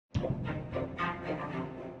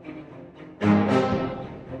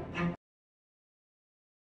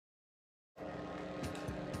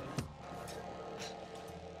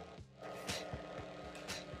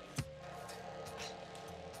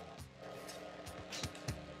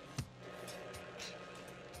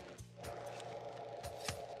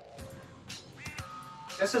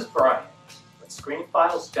This is Brian with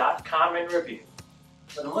ScreenFiles.com in review.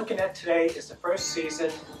 What I'm looking at today is the first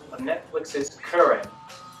season of Netflix's Curon,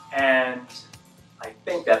 and I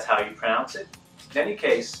think that's how you pronounce it. In any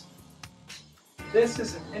case, this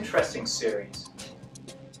is an interesting series,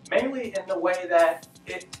 mainly in the way that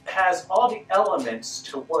it has all the elements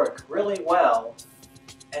to work really well,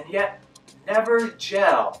 and yet never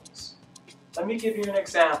gels. Let me give you an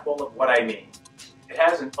example of what I mean. It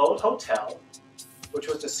has an old hotel, which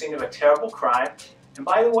was the scene of a terrible crime. And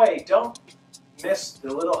by the way, don't miss the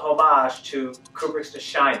little homage to Kubrick's The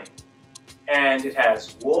Shining. And it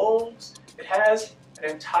has wolves, it has an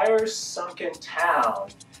entire sunken town,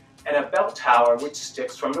 and a bell tower which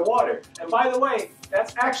sticks from the water. And by the way,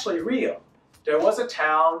 that's actually real. There was a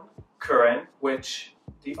town, Curon, which,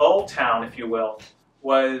 the old town if you will,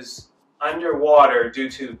 was underwater due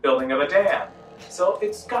to building of a dam. So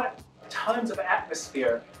it's got tons of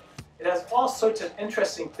atmosphere. It has all sorts of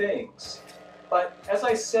interesting things. But as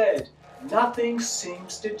I said, nothing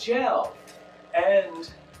seems to gel.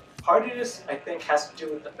 And part of this, I think, has to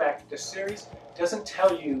do with the fact that the series doesn't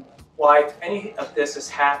tell you why any of this is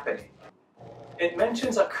happening. It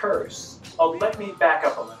mentions a curse. Oh, let me back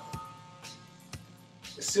up a little.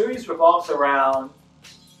 The series revolves around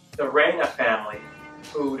the Reina family,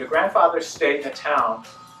 who the grandfather stayed in a town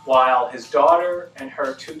while his daughter and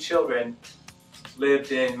her two children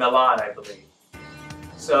lived in Milan, I believe.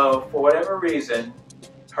 So for whatever reason,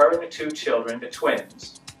 her and the two children, the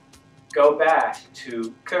twins, go back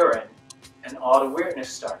to Curon and all the weirdness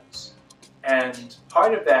starts. And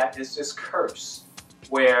part of that is this curse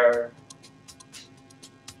where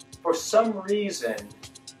for some reason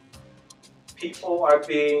people are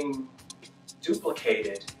being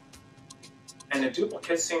duplicated, and the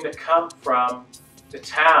duplicates seem to come from the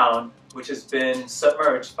town which has been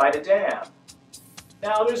submerged by the dam.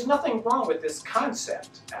 Now, there's nothing wrong with this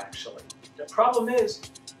concept, actually. The problem is,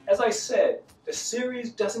 as I said, the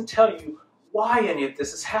series doesn't tell you why any of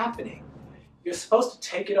this is happening. You're supposed to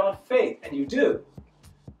take it on faith, and you do.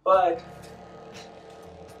 But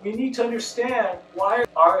we need to understand why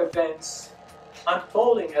are events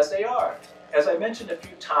unfolding as they are. As I mentioned a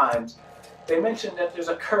few times, they mentioned that there's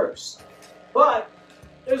a curse. But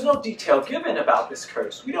there's no detail given about this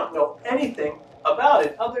curse. We don't know anything about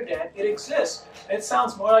it other than it exists. And it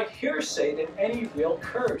sounds more like hearsay than any real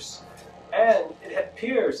curse. And it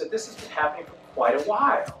appears that this has been happening for quite a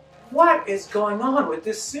while. What is going on with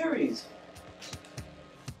this series?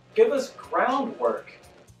 Give us groundwork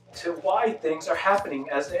to why things are happening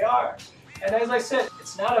as they are. And as I said,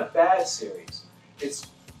 it's not a bad series. It's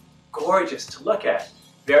gorgeous to look at.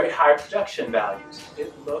 Very high production values.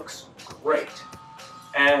 It looks great.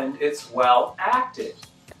 And it's well acted.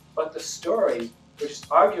 But the story, which is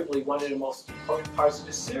arguably one of the most important parts of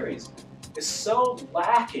the series, is so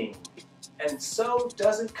lacking and so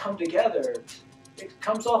doesn't come together. It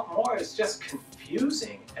comes off more as just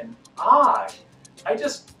confusing and odd. I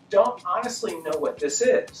just don't honestly know what this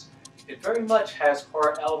is. It very much has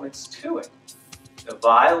horror elements to it. The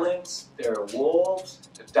violence, there are wolves,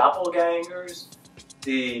 the doppelgangers,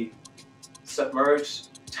 the submerged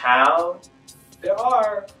town. There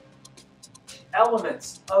are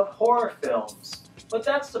elements of horror films, but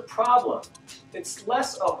that's the problem. It's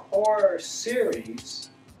less a horror series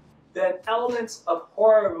than elements of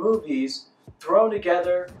horror movies thrown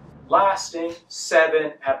together lasting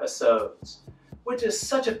 7 episodes, which is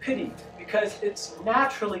such a pity because it's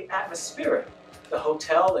naturally atmospheric. The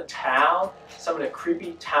hotel, the town, some of the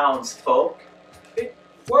creepy townsfolk, it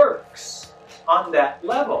works on that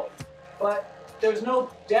level, but there's no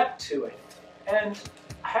depth to it. And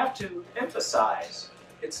I have to emphasize,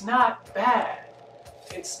 it's not bad.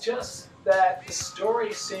 It's just that the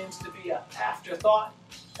story seems to be an afterthought.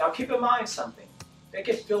 Now keep in mind something. They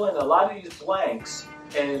could fill in a lot of these blanks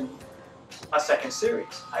in a second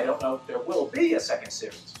series. I don't know if there will be a second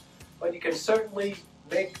series, but you can certainly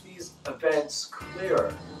make these events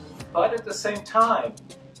clearer. But at the same time,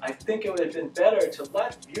 I think it would have been better to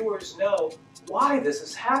let viewers know why this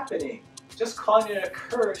is happening. Just calling it a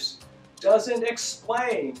curse doesn't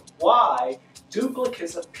explain why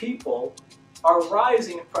duplicates of people are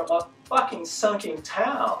rising from a fucking sunken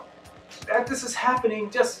town. That this is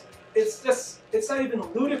happening it's not even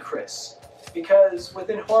ludicrous, because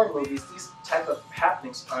within horror movies these type of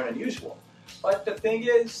happenings aren't unusual. But the thing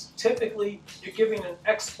is, typically you're giving an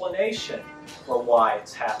explanation for why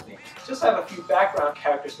it's happening. Just have a few background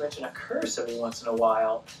characters mention a curse every once in a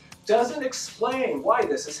while doesn't explain why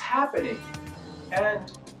this is happening.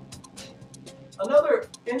 And another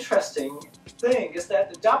interesting thing is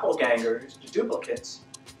that the doppelgangers, the duplicates,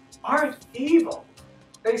 aren't evil.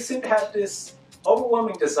 They seem to have this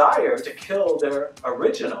overwhelming desire to kill their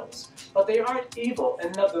originals, but they aren't evil in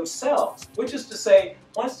and of themselves. Which is to say,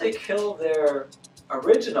 once they kill their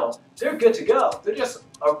original, they're good to go. They're just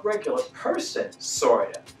a regular person,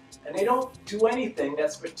 sort of. And they don't do anything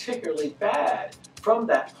that's particularly bad from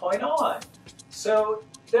that point on. So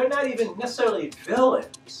they're not even necessarily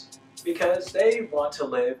villains, because they want to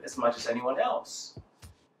live as much as anyone else.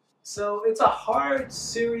 So it's a hard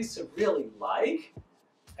series to really like.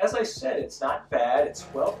 As I said, it's not bad, it's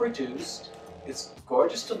well produced, it's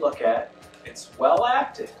gorgeous to look at, it's well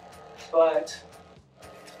acted, but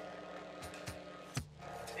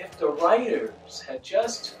if the writers had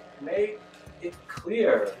just made it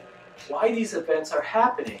clear why these events are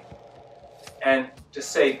happening, and to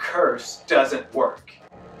say curse doesn't work,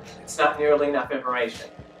 it's not nearly enough information,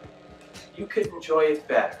 you could enjoy it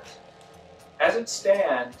better. As it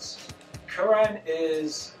stands, Curon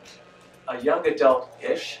is a young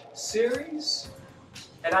adult-ish series,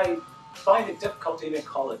 and I find it difficult to even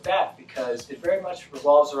call it that because it very much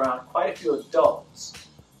revolves around quite a few adults,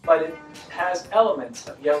 but it has elements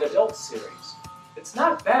of young adult series. It's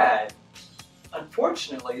not bad.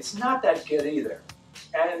 Unfortunately, it's not that good either.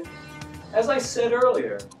 And as I said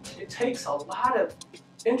earlier, it takes a lot of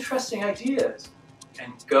interesting ideas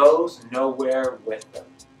and goes nowhere with them.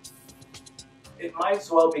 It might as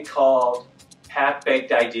well be called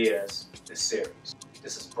Half-Baked Ideas, this series.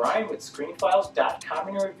 This is Brian with ScreenFiles.com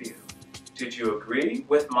in review. Did you agree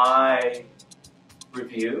with my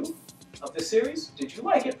review of the series? Did you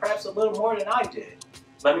like it perhaps a little more than I did?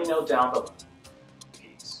 Let me know down below.